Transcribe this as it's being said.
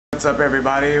What's up,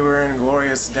 everybody? We're in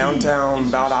glorious downtown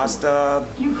Valdosta.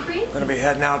 Gonna be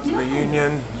heading out to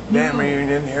ReUnion, band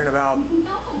reunion here in about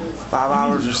 5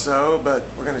 hours or so, but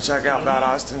we're gonna check out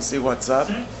Valdosta and see what's up.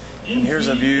 And here's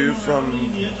a view from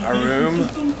our room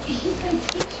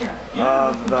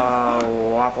of the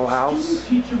Waffle House.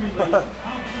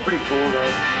 Pretty cool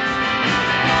though.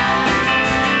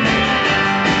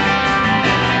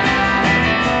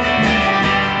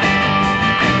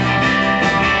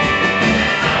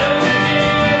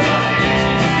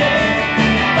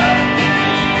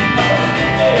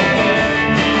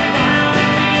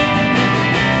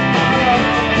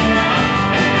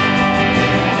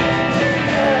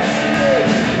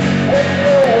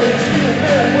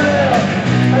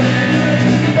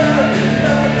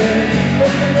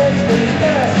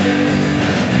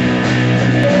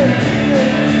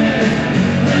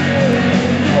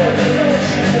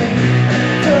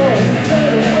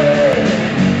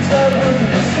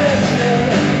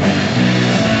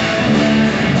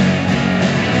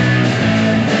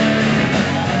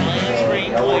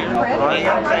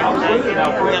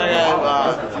 We're gonna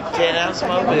go 10 ounce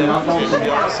mobile.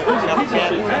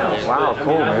 Wow,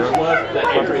 cool, man.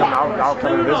 I'll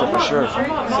come and visit for sure. So,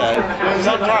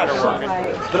 I'm tired of working.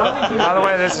 By the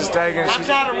way, this is Tegan. I'm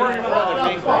tired of working for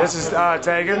other people. This is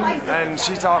Tegan, and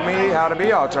she taught me how to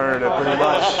be alternative, pretty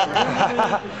much.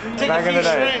 Back in the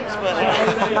day. Shrinks, but I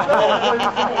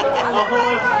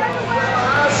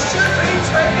should be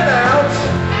taken out,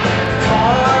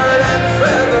 hard and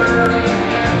feathered.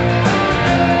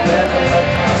 Never let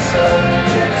myself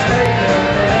get taken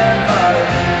in by.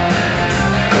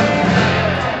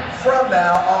 From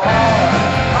now on,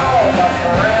 all my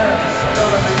friends are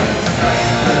gonna be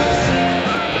strangers.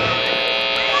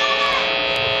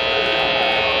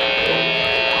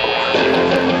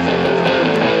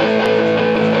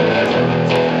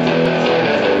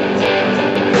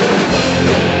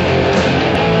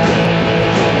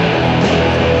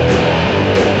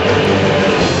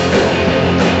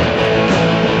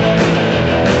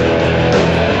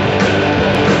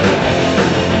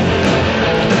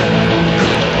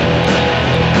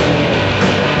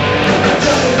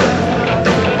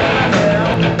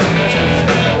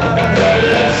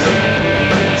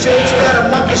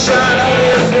 Shine on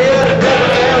his head, and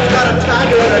every else got a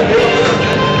tiger in a head.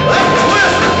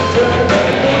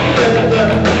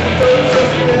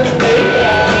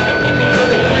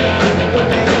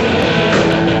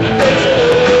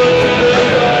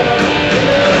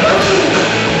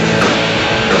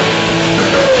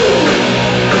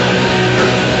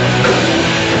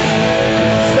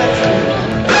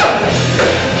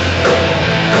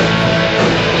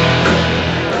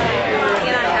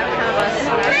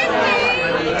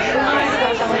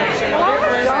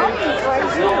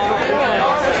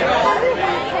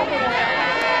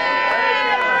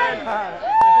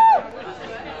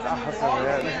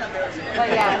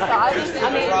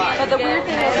 But the weird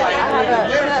thing is, like, I have that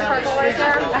purple right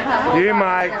there. You,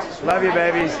 Mike. Love you,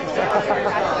 babies. I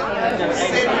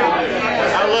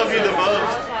love you the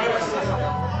most.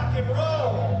 Rock and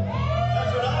roll.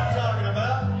 That's what I'm talking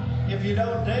about. If you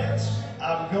don't dance,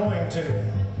 I'm going to.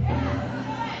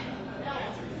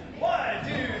 1,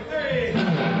 2,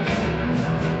 3.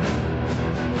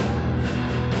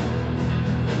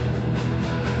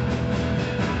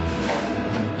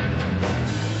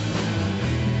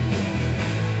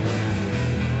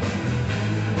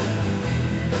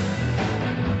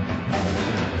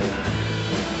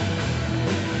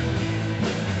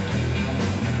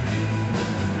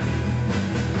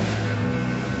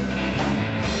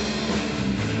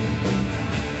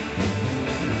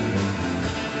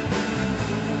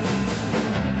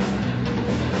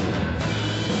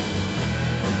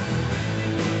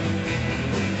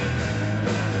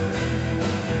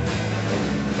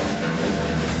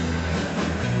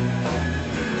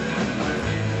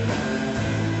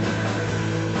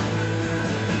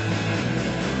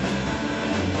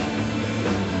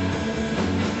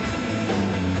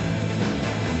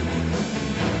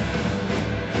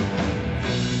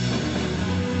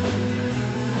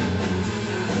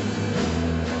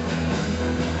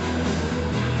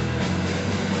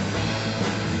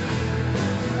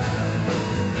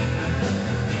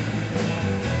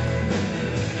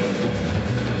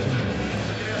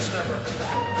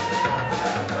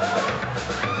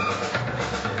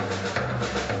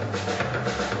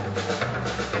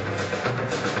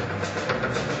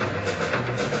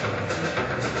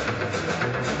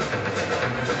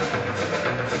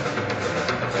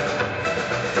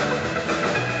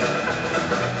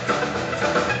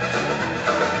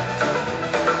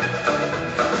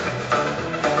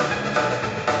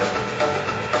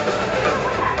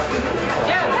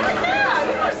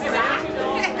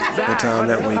 downtown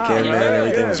that weekend, man.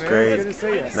 Everything was great.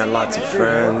 Met lots of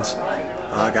friends.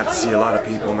 I got to see a lot of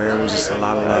people, man. It was just a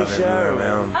lot of love everywhere,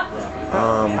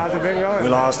 man. We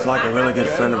lost like a really good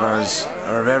friend of ours,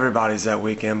 or of everybody's that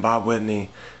weekend, Bob Whitney.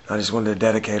 I just wanted to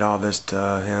dedicate all this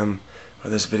to him, or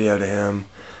this video to him.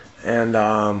 And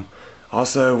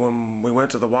also, when we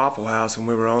went to the Waffle House and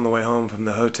we were on the way home from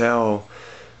the hotel,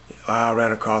 I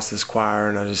ran across this choir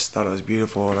and I just thought it was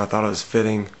beautiful, and I thought it was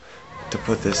fitting to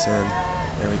put this in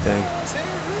and everything.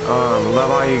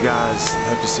 Love all you guys.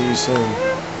 Hope to see you soon.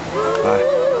 Bye.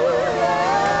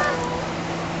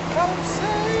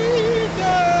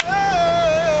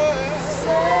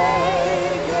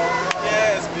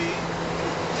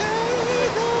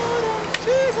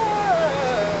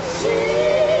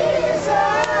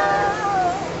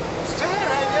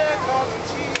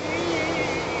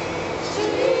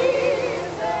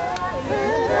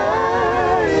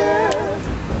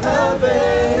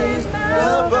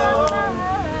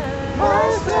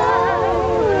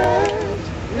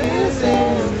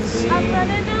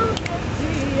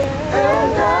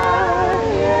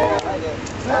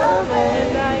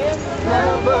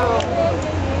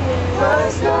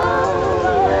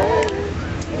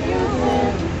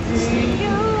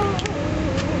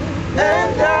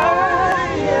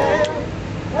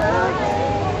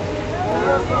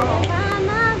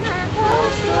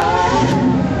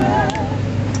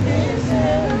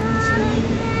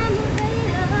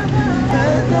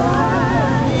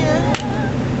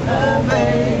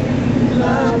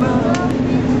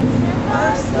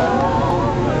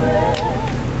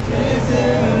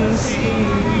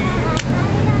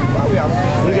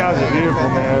 You guys are beautiful,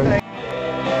 man.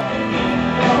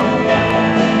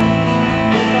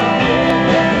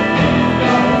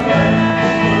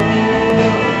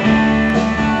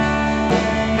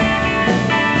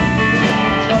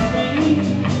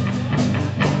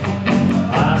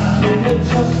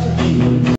 Trust me,